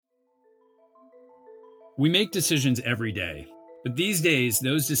We make decisions every day, but these days,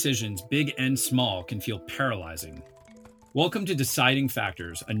 those decisions, big and small, can feel paralyzing. Welcome to Deciding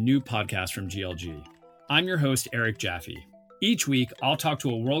Factors, a new podcast from GLG. I'm your host, Eric Jaffe. Each week, I'll talk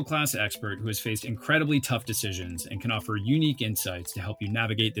to a world-class expert who has faced incredibly tough decisions and can offer unique insights to help you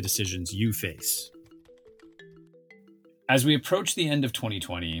navigate the decisions you face. As we approach the end of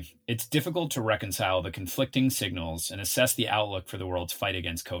 2020, it's difficult to reconcile the conflicting signals and assess the outlook for the world's fight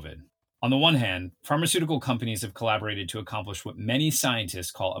against COVID. On the one hand, pharmaceutical companies have collaborated to accomplish what many scientists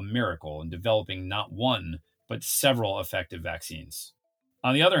call a miracle in developing not one, but several effective vaccines.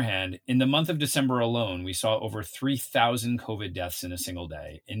 On the other hand, in the month of December alone, we saw over 3,000 COVID deaths in a single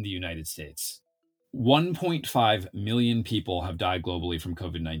day in the United States. 1.5 million people have died globally from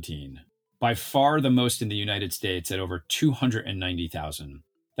COVID-19, by far the most in the United States at over 290,000.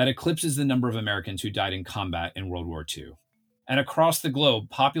 That eclipses the number of Americans who died in combat in World War II. And across the globe,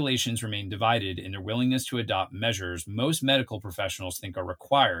 populations remain divided in their willingness to adopt measures most medical professionals think are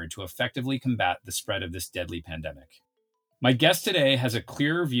required to effectively combat the spread of this deadly pandemic. My guest today has a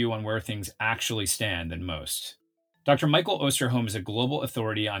clearer view on where things actually stand than most. Dr. Michael Osterholm is a global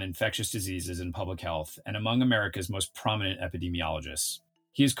authority on infectious diseases and public health and among America's most prominent epidemiologists.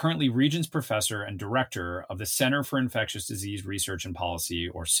 He is currently Regents Professor and Director of the Center for Infectious Disease Research and Policy,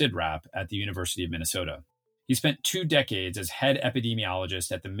 or CIDRAP, at the University of Minnesota. He spent 2 decades as head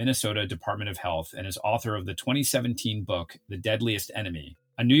epidemiologist at the Minnesota Department of Health and is author of the 2017 book, The Deadliest Enemy,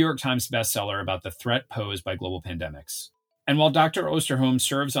 a New York Times bestseller about the threat posed by global pandemics. And while Dr. Osterholm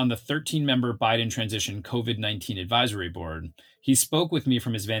serves on the 13-member Biden Transition COVID-19 Advisory Board, he spoke with me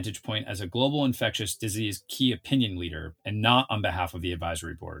from his vantage point as a global infectious disease key opinion leader and not on behalf of the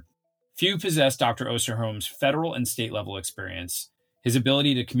advisory board. Few possess Dr. Osterholm's federal and state level experience, his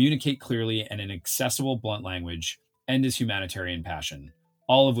ability to communicate clearly and in accessible, blunt language, and his humanitarian passion,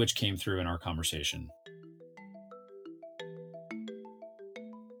 all of which came through in our conversation.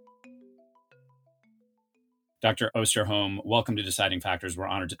 Dr. Osterholm, welcome to Deciding Factors. We're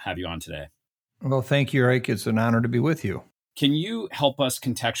honored to have you on today. Well, thank you, Eric. It's an honor to be with you. Can you help us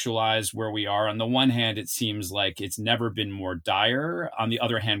contextualize where we are? On the one hand, it seems like it's never been more dire. On the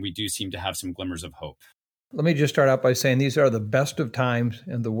other hand, we do seem to have some glimmers of hope. Let me just start out by saying these are the best of times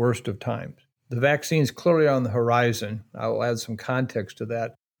and the worst of times. The vaccine's clearly on the horizon. I will add some context to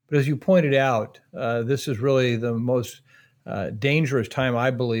that. But as you pointed out, this is really the most dangerous time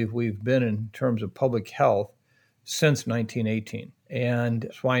I believe we've been in terms of public health since 1918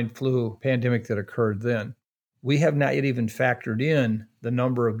 and swine flu pandemic that occurred then. We have not yet even factored in the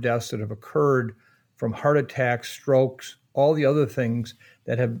number of deaths that have occurred from heart attacks, strokes, all the other things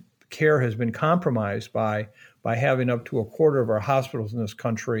that care has been compromised by having up to a quarter of our hospitals in this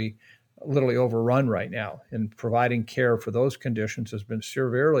country literally overrun right now, and providing care for those conditions has been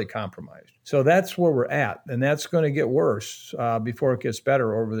severely compromised. So that's where we're at, and that's going to get worse before it gets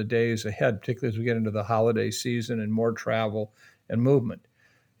better over the days ahead, particularly as we get into the holiday season and more travel and movement.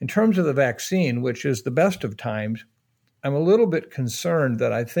 In terms of the vaccine, which is the best of times, I'm a little bit concerned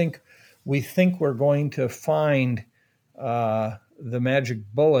that we think we're going to find the magic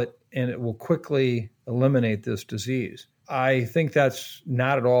bullet and it will quickly eliminate this disease. I think that's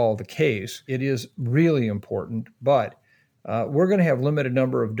not at all the case. It is really important, but we're going to have limited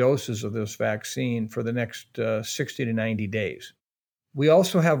number of doses of this vaccine for the next 60 to 90 days. We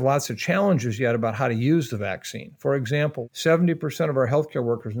also have lots of challenges yet about how to use the vaccine. For example, 70% of our healthcare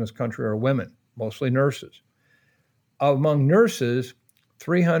workers in this country are women, mostly nurses. Among nurses,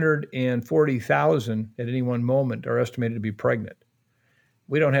 340,000 at any one moment are estimated to be pregnant.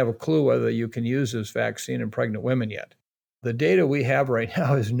 We don't have a clue whether you can use this vaccine in pregnant women yet. The data we have right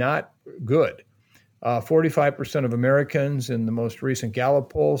now is not good. 45% of Americans in the most recent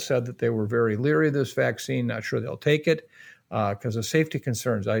Gallup poll said that they were very leery of this vaccine, not sure they'll take it because of safety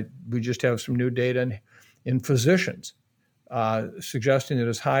concerns. We just have some new data in physicians suggesting that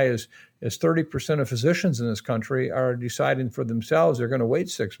as high as 30% of physicians in this country are deciding for themselves they're going to wait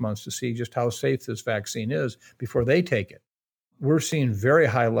 6 months to see just how safe this vaccine is before they take it. We're seeing very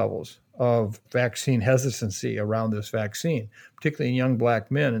high levels of vaccine hesitancy around this vaccine, particularly in young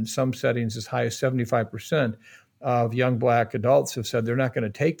Black men. In some settings, as high as 75% of young Black adults have said they're not going to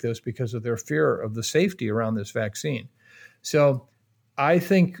take this because of their fear of the safety around this vaccine. So I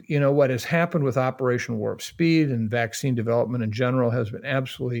think, what has happened with Operation Warp Speed and vaccine development in general has been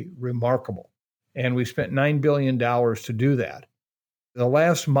absolutely remarkable. And we spent $9 billion to do that. The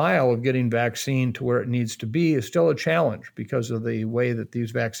last mile of getting vaccine to where it needs to be is still a challenge because of the way that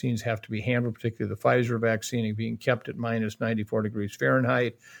these vaccines have to be handled, particularly the Pfizer vaccine being kept at minus 94 degrees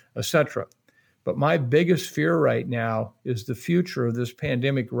Fahrenheit, et cetera. But my biggest fear right now is the future of this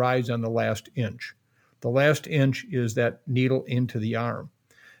pandemic rides on the last inch. The last inch is that needle into the arm.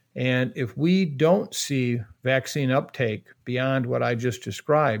 And if we don't see vaccine uptake beyond what I just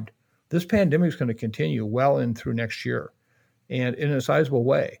described, this pandemic is going to continue well in through next year and in a sizable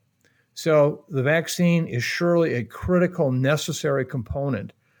way. So the vaccine is surely a critical, necessary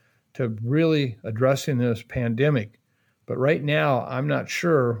component to really addressing this pandemic. But right now, I'm not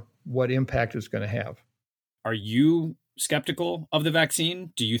sure what impact it's going to have. Are you skeptical of the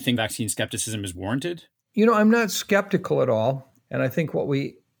vaccine? Do you think vaccine skepticism is warranted? I'm not skeptical at all. And I think what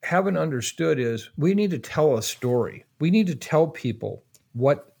we haven't understood is we need to tell a story. We need to tell people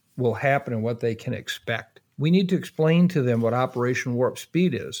what will happen and what they can expect. We need to explain to them what Operation Warp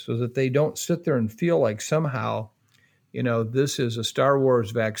Speed is so that they don't sit there and feel like somehow, this is a Star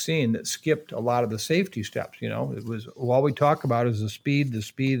Wars vaccine that skipped a lot of the safety steps. It was all we talk about is the speed,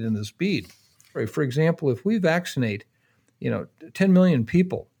 and the speed. Right? For example, if we vaccinate, 10 million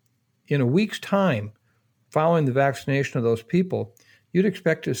people in a week's time following the vaccination of those people, you'd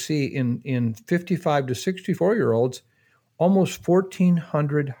expect to see in 55 to 64-year-olds almost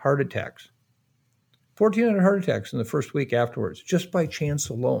 1,400 heart attacks. 1,400 heart attacks in the first week afterwards, just by chance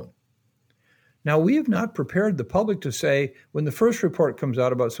alone. Now, we have not prepared the public to say, when the first report comes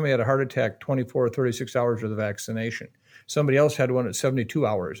out about somebody had a heart attack 24 or 36 hours of the vaccination, somebody else had one at 72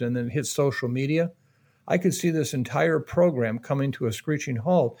 hours, and then hit social media, I could see this entire program coming to a screeching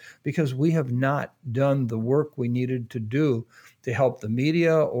halt because we have not done the work we needed to do to help the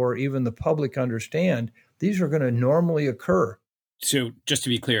media or even the public understand these are going to normally occur. So just to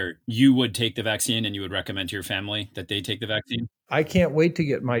be clear, you would take the vaccine and you would recommend to your family that they take the vaccine? I can't wait to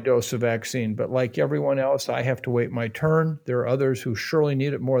get my dose of vaccine, but like everyone else, I have to wait my turn. There are others who surely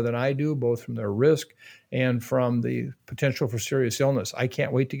need it more than I do, both from their risk and from the potential for serious illness. I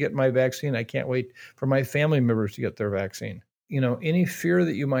can't wait to get my vaccine. I can't wait for my family members to get their vaccine. Any fear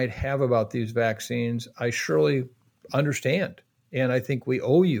that you might have about these vaccines, I surely understand. And I think we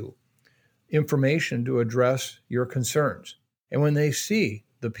owe you information to address your concerns. And when they see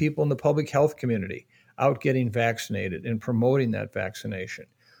the people in the public health community out getting vaccinated and promoting that vaccination,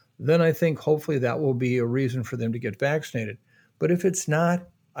 then I think hopefully that will be a reason for them to get vaccinated. But if it's not,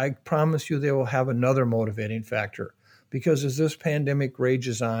 I promise you they will have another motivating factor, because as this pandemic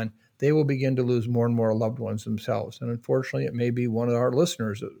rages on, they will begin to lose more and more loved ones themselves. And unfortunately, it may be one of our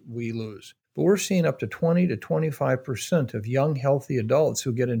listeners that we lose. But we're seeing up to 20 to 25% of young, healthy adults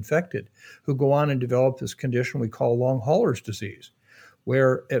who get infected, who go on and develop this condition we call long haulers disease,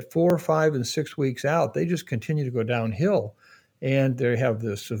 where at 4, 5, and 6 weeks out, they just continue to go downhill. And they have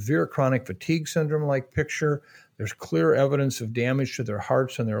this severe chronic fatigue syndrome-like picture. There's clear evidence of damage to their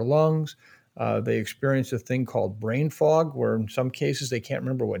hearts and their lungs. They experience a thing called brain fog, where in some cases they can't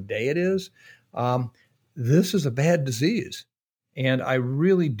remember what day it is. This is a bad disease. And I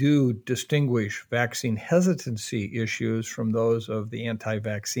really do distinguish vaccine hesitancy issues from those of the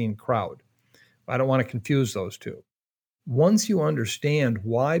anti-vaccine crowd. I don't want to confuse those two. Once you understand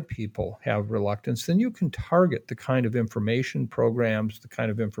why people have reluctance, then you can target the kind of information programs, the kind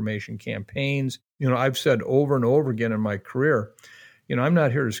of information campaigns. I've said over and over again in my career, I'm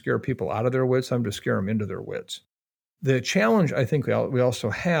not here to scare people out of their wits. I'm to scare them into their wits. The challenge I think we also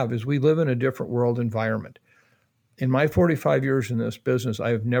have is we live in a different world environment. In my 45 years in this business, I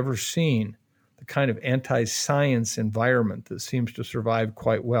have never seen the kind of anti-science environment that seems to survive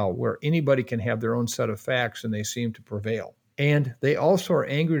quite well, where anybody can have their own set of facts and they seem to prevail. And they also are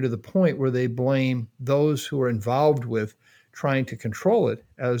angry to the point where they blame those who are involved with trying to control it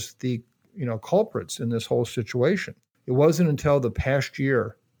as the culprits in this whole situation. It wasn't until the past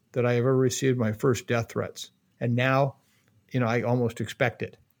year that I ever received my first death threats. And now, I almost expect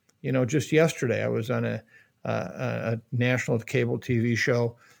it. Just yesterday I was on a national cable TV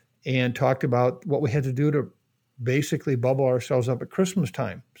show and talked about what we had to do to basically bubble ourselves up at Christmas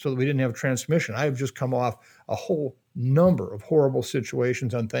time so that we didn't have transmission. I have just come off a whole number of horrible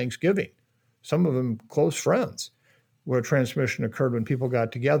situations on Thanksgiving, some of them close friends, where transmission occurred when people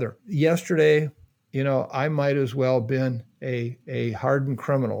got together. Yesterday, I might as well have been a hardened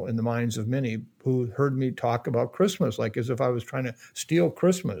criminal in the minds of many who heard me talk about Christmas, like as if I was trying to steal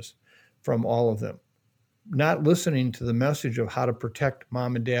Christmas from all of them, not listening to the message of how to protect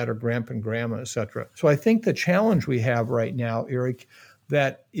mom and dad or grandpa and grandma, et cetera. So I think the challenge we have right now, Eric,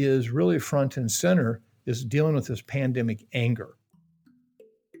 that is really front and center is dealing with this pandemic anger.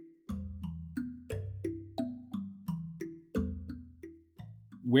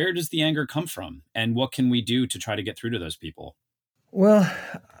 Where does the anger come from? And what can we do to try to get through to those people? Well,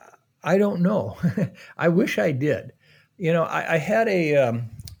 I don't know. I wish I did. I had a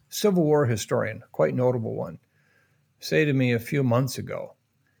Civil War historian, quite notable one, say to me a few months ago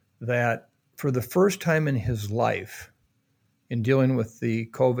that for the first time in his life, in dealing with the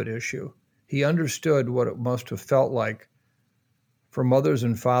COVID issue, he understood what it must have felt like for mothers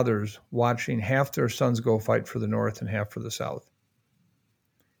and fathers watching half their sons go fight for the North and half for the South.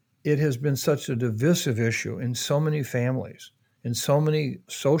 It has been such a divisive issue in so many families, in so many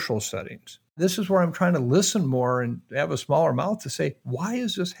social settings. This is where I'm trying to listen more and have a smaller mouth to say, why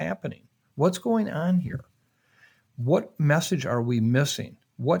is this happening? What's going on here? What message are we missing?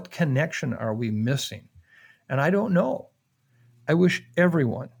 What connection are we missing? And I don't know. I wish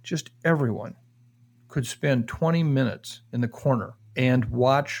everyone, just everyone, could spend 20 minutes in the corner and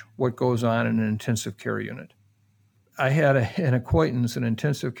watch what goes on in an intensive care unit. I had an acquaintance, an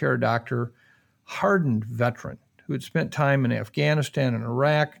intensive care doctor, hardened veteran, who had spent time in Afghanistan and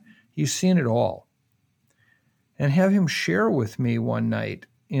Iraq. He's seen it all. And have him share with me one night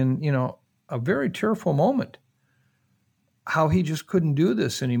in, a very tearful moment, how he just couldn't do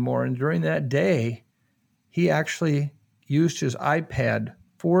this anymore. And during that day, he actually used his iPad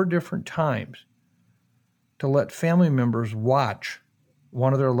 4 different times to let family members watch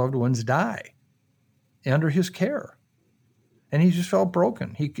one of their loved ones die under his care. And he just felt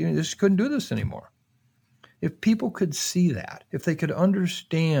broken. He just couldn't do this anymore. If people could see that, if they could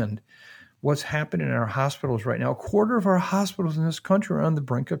understand what's happening in our hospitals right now, a quarter of our hospitals in this country are on the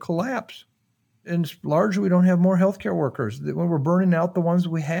brink of collapse. And largely, we don't have more healthcare workers. When we're burning out the ones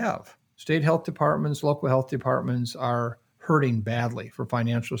we have. State health departments, local health departments are hurting badly for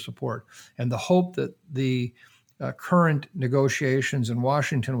financial support. And the hope that the current negotiations in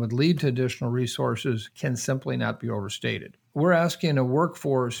Washington would lead to additional resources can simply not be overstated. We're asking a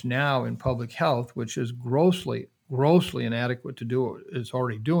workforce now in public health, which is grossly inadequate to do what it's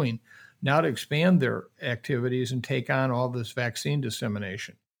already doing, now to expand their activities and take on all this vaccine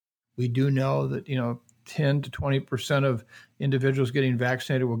dissemination. We do know that, 10 to 20% of individuals getting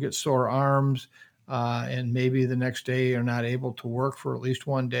vaccinated will get sore arms, and maybe the next day are not able to work for at least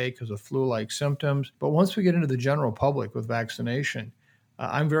one day because of flu-like symptoms. But once we get into the general public with vaccination,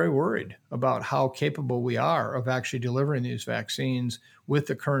 I'm very worried about how capable we are of actually delivering these vaccines with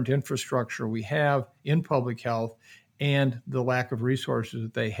the current infrastructure we have in public health and the lack of resources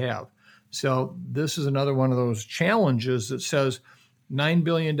that they have. So this is another one of those challenges that says $9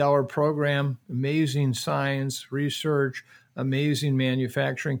 billion program, amazing science, research, amazing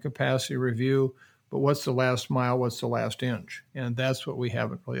manufacturing capacity review, but what's the last mile, what's the last inch? And that's what we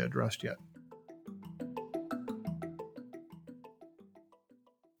haven't really addressed yet.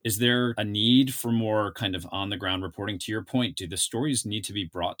 Is there a need for more kind of on-the-ground reporting? To your point, do the stories need to be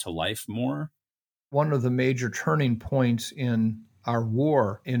brought to life more? One of the major turning points in our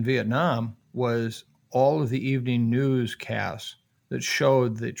war in Vietnam was all of the evening newscasts that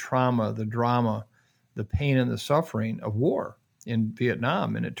showed the trauma, the drama, the pain and the suffering of war in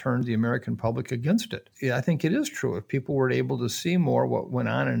Vietnam, and it turned the American public against it. Yeah, I think it is true. If people were able to see more what went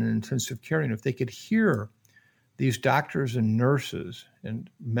on in intensive care, and if they could hear these doctors and nurses and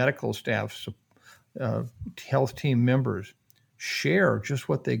medical staff, health team members share just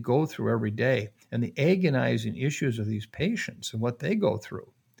what they go through every day and the agonizing issues of these patients and what they go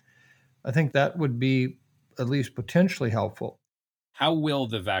through, I think that would be at least potentially helpful. How will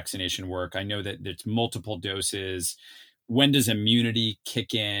the vaccination work? I know that it's multiple doses. When does immunity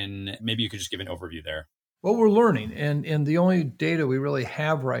kick in? Maybe you could just give an overview there. Well, we're learning, and the only data we really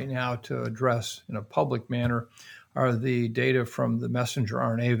have right now to address in a public manner are the data from the messenger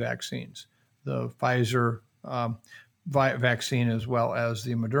RNA vaccines, the Pfizer vaccine as well as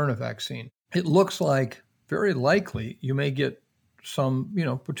the Moderna vaccine. It looks like very likely you may get some,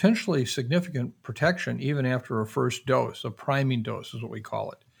 potentially significant protection even after a first dose, a priming dose is what we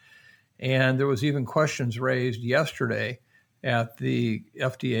call it. And there was even questions raised yesterday at the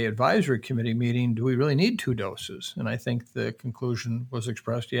FDA advisory committee meeting, do we really need 2 doses? And I think the conclusion was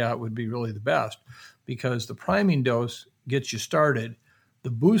expressed, yeah, it would be really the best because the priming dose gets you started.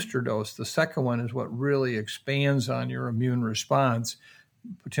 The booster dose, the second one, is what really expands on your immune response,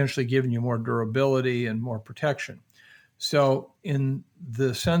 potentially giving you more durability and more protection. So in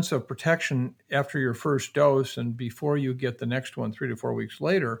the sense of protection after your first dose and before you get the next one 3 to 4 weeks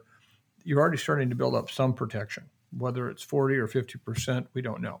later, you're already starting to build up some protection. Whether it's 40 or 50%, we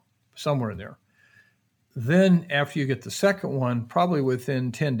don't know, somewhere in there. Then after you get the second one, probably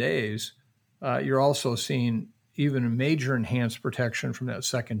within 10 days, you're also seeing even a major enhanced protection from that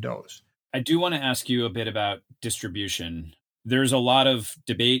second dose. I do want to ask you a bit about distribution. There's a lot of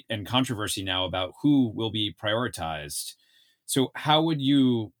debate and controversy now about who will be prioritized. So how would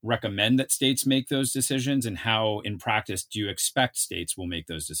you recommend that states make those decisions, and how in practice do you expect states will make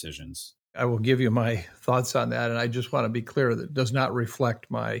those decisions? I will give you my thoughts on that, and I just want to be clear that it does not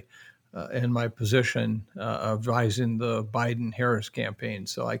reflect my in my position advising the Biden-Harris campaign.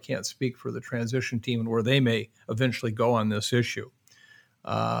 So I can't speak for the transition team and where they may eventually go on this issue.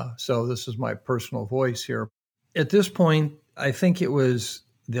 So this is my personal voice here. At this point, I think it was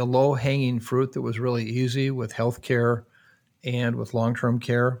the low-hanging fruit that was really easy with healthcare and with long-term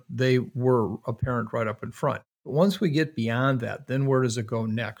care. They were apparent right up in front. But once we get beyond that, then where does it go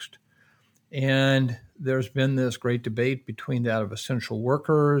next? And there's been this great debate between that of essential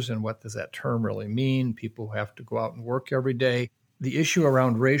workers and what does that term really mean, people who have to go out and work every day. The issue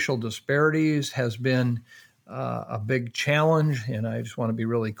around racial disparities has been a big challenge, and I just want to be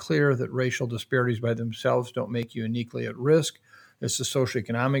really clear that racial disparities by themselves don't make you uniquely at risk. It's the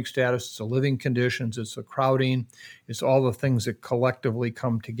socioeconomic status, it's the living conditions, it's the crowding, it's all the things that collectively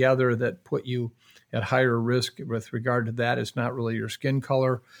come together that put you at higher risk with regard to that. It's not really your skin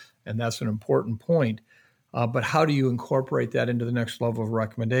color, and that's an important point. But how do you incorporate that into the next level of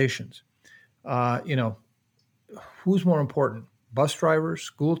recommendations? Who's more important? Bus drivers,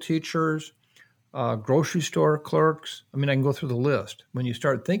 school teachers, grocery store clerks? I mean, I can go through the list. When you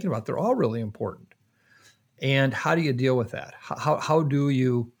start thinking about it, they're all really important. And how do you deal with that? How do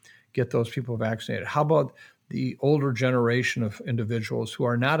you get those people vaccinated? How about the older generation of individuals who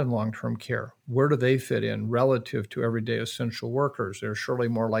are not in long-term care? Where do they fit in relative to everyday essential workers? They're surely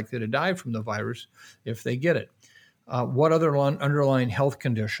more likely to die from the virus if they get it. What other underlying health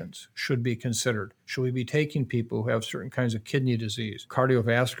conditions should be considered? Should we be taking people who have certain kinds of kidney disease,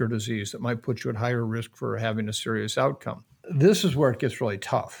 cardiovascular disease that might put you at higher risk for having a serious outcome? This is where it gets really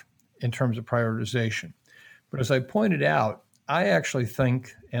tough in terms of prioritization. But as I pointed out, I actually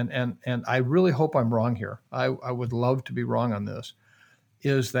think, and I really hope I'm wrong here, I would love to be wrong on this,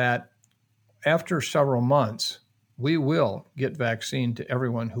 is that after several months, we will get vaccine to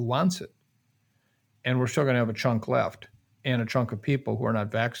everyone who wants it. And we're still going to have a chunk left and a chunk of people who are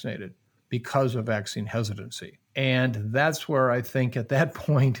not vaccinated because of vaccine hesitancy. And that's where I think at that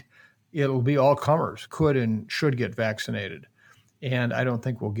point, it'll be all comers could and should get vaccinated. And I don't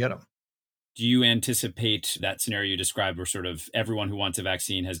think we'll get them. Do you anticipate that scenario you described where sort of everyone who wants a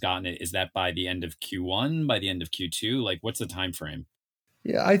vaccine has gotten it? Is that by the end of Q1, by the end of Q2? Like, what's the time frame?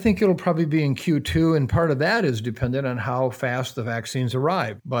 Yeah, I think it'll probably be in Q2. And part of that is dependent on how fast the vaccines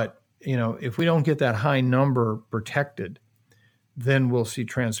arrive. But, if we don't get that high number protected, then we'll see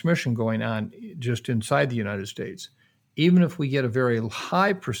transmission going on just inside the United States. Even if we get a very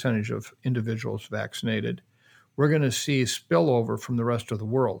high percentage of individuals vaccinated, we're going to see spillover from the rest of the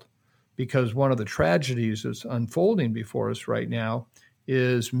world. Because one of the tragedies that's unfolding before us right now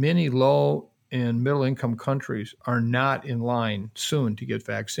is many low and middle income countries are not in line soon to get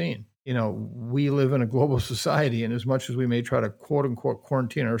vaccine. We live in a global society, and as much as we may try to quote unquote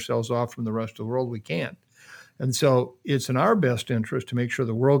quarantine ourselves off from the rest of the world, we can't. And so it's in our best interest to make sure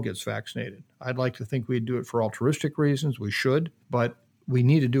the world gets vaccinated. I'd like to think we'd do it for altruistic reasons. We should, but we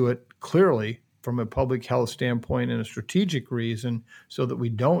need to do it clearly from a public health standpoint and a strategic reason so that we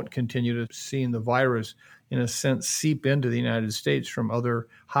don't continue to see the virus, in a sense, seep into the United States from other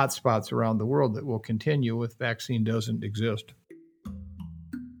hotspots around the world that will continue if vaccine doesn't exist.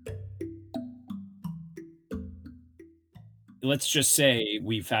 Let's just say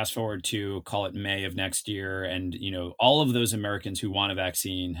we fast forward to, call it May of next year, and all of those Americans who want a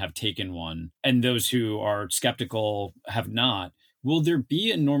vaccine have taken one, and those who are skeptical have not. Will there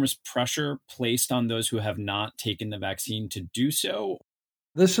be enormous pressure placed on those who have not taken the vaccine to do so?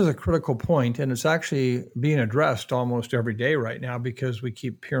 This is a critical point, and it's actually being addressed almost every day right now because we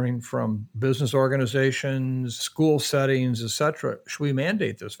keep hearing from business organizations, school settings, et cetera, should we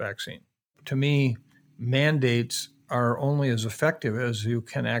mandate this vaccine? To me, mandates are only as effective as you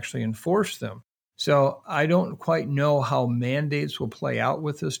can actually enforce them. So I don't quite know how mandates will play out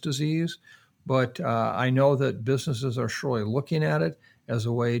with this disease, but I know that businesses are surely looking at it as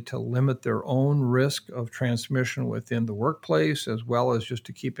a way to limit their own risk of transmission within the workplace, as well as just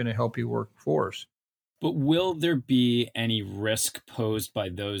to keep in a healthy workforce. But will there be any risk posed by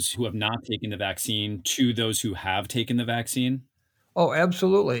those who have not taken the vaccine to those who have taken the vaccine? Oh,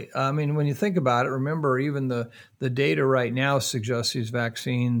 absolutely. I mean, when you think about it, remember, even the data right now suggests these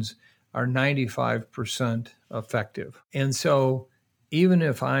vaccines are 95% effective. And so even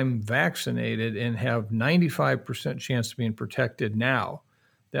if I'm vaccinated and have 95% chance of being protected now,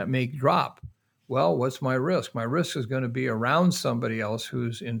 that may drop. Well, what's my risk? My risk is going to be around somebody else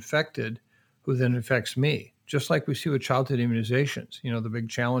who's infected, who then infects me. Just like we see with childhood immunizations. The big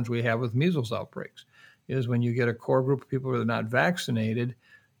challenge we have with measles outbreaks is when you get a core group of people who are not vaccinated,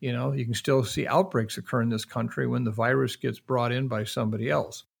 you can still see outbreaks occur in this country when the virus gets brought in by somebody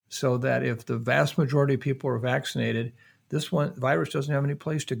else. So that if the vast majority of people are vaccinated, This one virus doesn't have any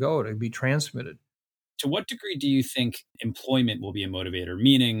place to go to be transmitted. To what degree do you think employment will be a motivator?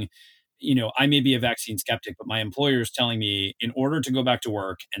 Meaning, I may be a vaccine skeptic, but my employer is telling me in order to go back to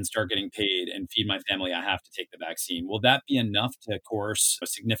work and start getting paid and feed my family, I have to take the vaccine. Will that be enough to coerce a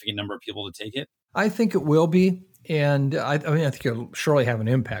significant number of people to take it? I think it will be. And I think it'll surely have an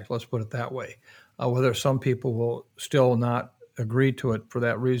impact. Let's put it that way. Whether some people will still not agree to it for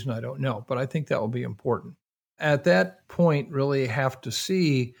that reason, I don't know. But I think that will be important. At that point, really have to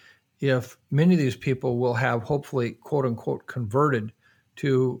see if many of these people will have hopefully, quote unquote, converted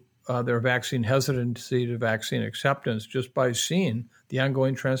to their vaccine hesitancy to vaccine acceptance just by seeing the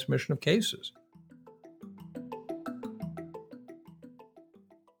ongoing transmission of cases.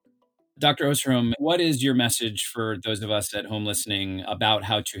 Dr. Osterholm, what is your message for those of us at home listening about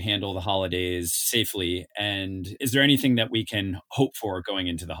how to handle the holidays safely? And is there anything that we can hope for going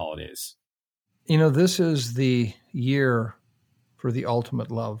into the holidays? This is the year for the ultimate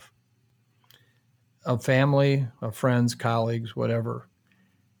love of family, of friends, colleagues, whatever.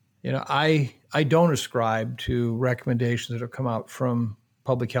 I don't ascribe to recommendations that have come out from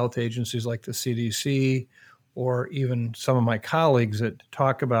public health agencies like the CDC or even some of my colleagues that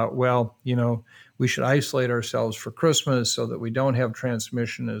talk about, we should isolate ourselves for Christmas so that we don't have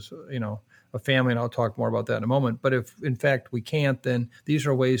transmission as, a family. And I'll talk more about that in a moment. But if, in fact, we can't, then these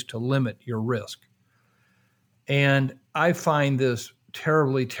are ways to limit your risk. And I find this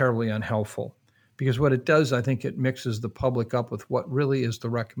terribly, terribly unhelpful. Because what it does, I think it mixes the public up with what really is the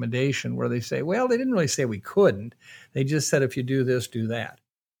recommendation, where they say, well, they didn't really say we couldn't. They just said, if you do this, do that.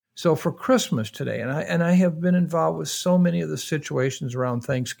 So for Christmas today, and I have been involved with so many of the situations around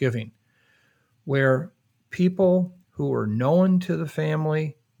Thanksgiving, where people who are known to the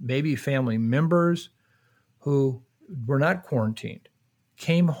family, maybe family members who were not quarantined,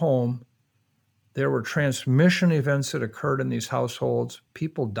 came home. There were transmission events that occurred in these households.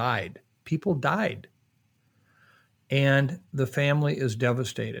 People died. And the family is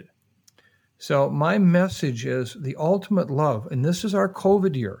devastated. So my message is the ultimate love, and this is our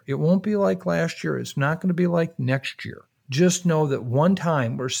COVID year. It won't be like last year. It's not going to be like next year. Just know that one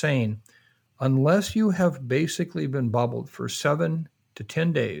time we're saying, unless you have basically been bubbled for 7 to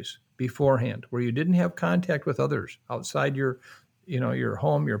 10 days beforehand, where you didn't have contact with others outside your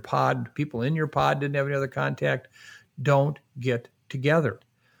home, your pod, people in your pod didn't have any other contact, don't get together.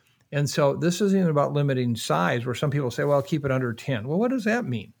 And so this isn't even about limiting size, where some people say, well, keep it under 10. Well, what does that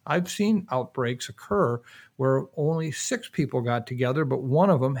mean? I've seen outbreaks occur where only 6 people got together, but one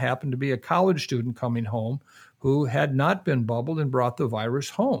of them happened to be a college student coming home who had not been bubbled and brought the virus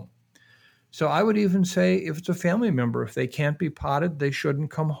home. So I would even say if it's a family member, if they can't be potted, they shouldn't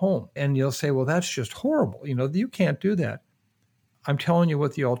come home. And you'll say, well, that's just horrible. You can't do that. I'm telling you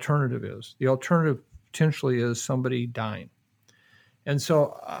what the alternative is. The alternative potentially is somebody dying. And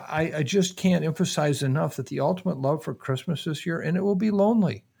so I just can't emphasize enough that the ultimate love for Christmas this year, and it will be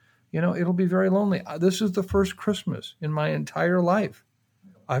lonely. It'll be very lonely. This is the first Christmas in my entire life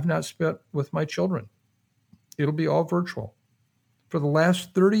I've not spent with my children. It'll be all virtual. For the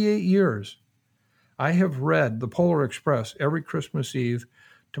last 38 years, I have read the Polar Express every Christmas Eve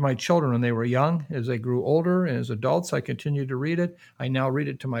to my children when they were young. As they grew older and as adults, I continued to read it. I now read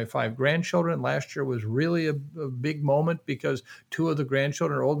it to my 5 grandchildren. Last year was really a big moment because 2 of the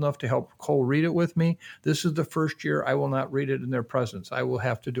grandchildren are old enough to help co-read it with me. This is the first year I will not read it in their presence. I will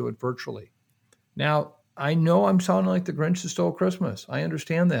have to do it virtually. Now, I know I'm sounding like the Grinch that stole Christmas. I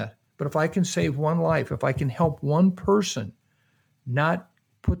understand that. But if I can save one life, if I can help one person not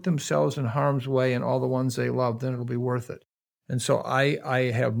put themselves in harm's way and all the ones they love, then it'll be worth it. And so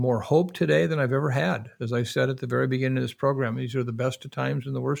I have more hope today than I've ever had. As I said at the very beginning of this program, these are the best of times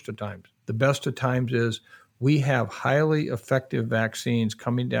and the worst of times. The best of times is we have highly effective vaccines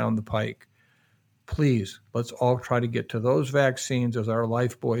coming down the pike. Please, let's all try to get to those vaccines as our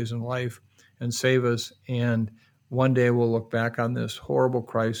life buoys in life and save us. And one day we'll look back on this horrible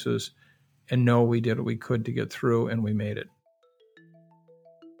crisis and know we did what we could to get through, and we made it.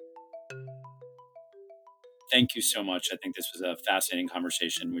 Thank you so much. I think this was a fascinating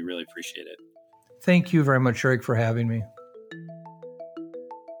conversation. We really appreciate it. Thank you very much, Eric, for having me.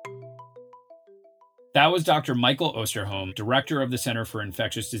 That was Dr. Michael Osterholm, Director of the Center for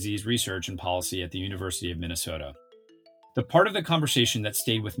Infectious Disease Research and Policy at the University of Minnesota. The part of the conversation that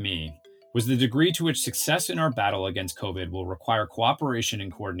stayed with me was the degree to which success in our battle against COVID will require cooperation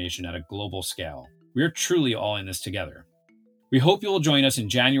and coordination at a global scale. We are truly all in this together. We hope you will join us in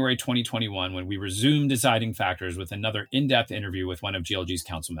January 2021 when we resume Deciding Factors with another in-depth interview with one of GLG's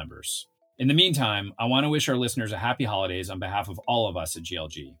council members. In the meantime, I want to wish our listeners a happy holidays on behalf of all of us at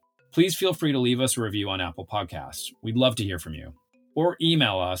GLG. Please feel free to leave us a review on Apple Podcasts. We'd love to hear from you. Or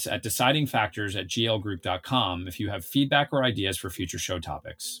email us at decidingfactors@glgroup.com if you have feedback or ideas for future show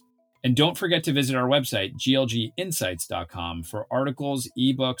topics. And don't forget to visit our website, glginsights.com, for articles,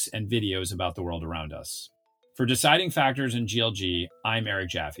 ebooks, and videos about the world around us. For Deciding Factors and GLG, I'm Eric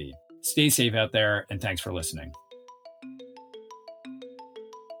Jaffe. Stay safe out there, and thanks for listening.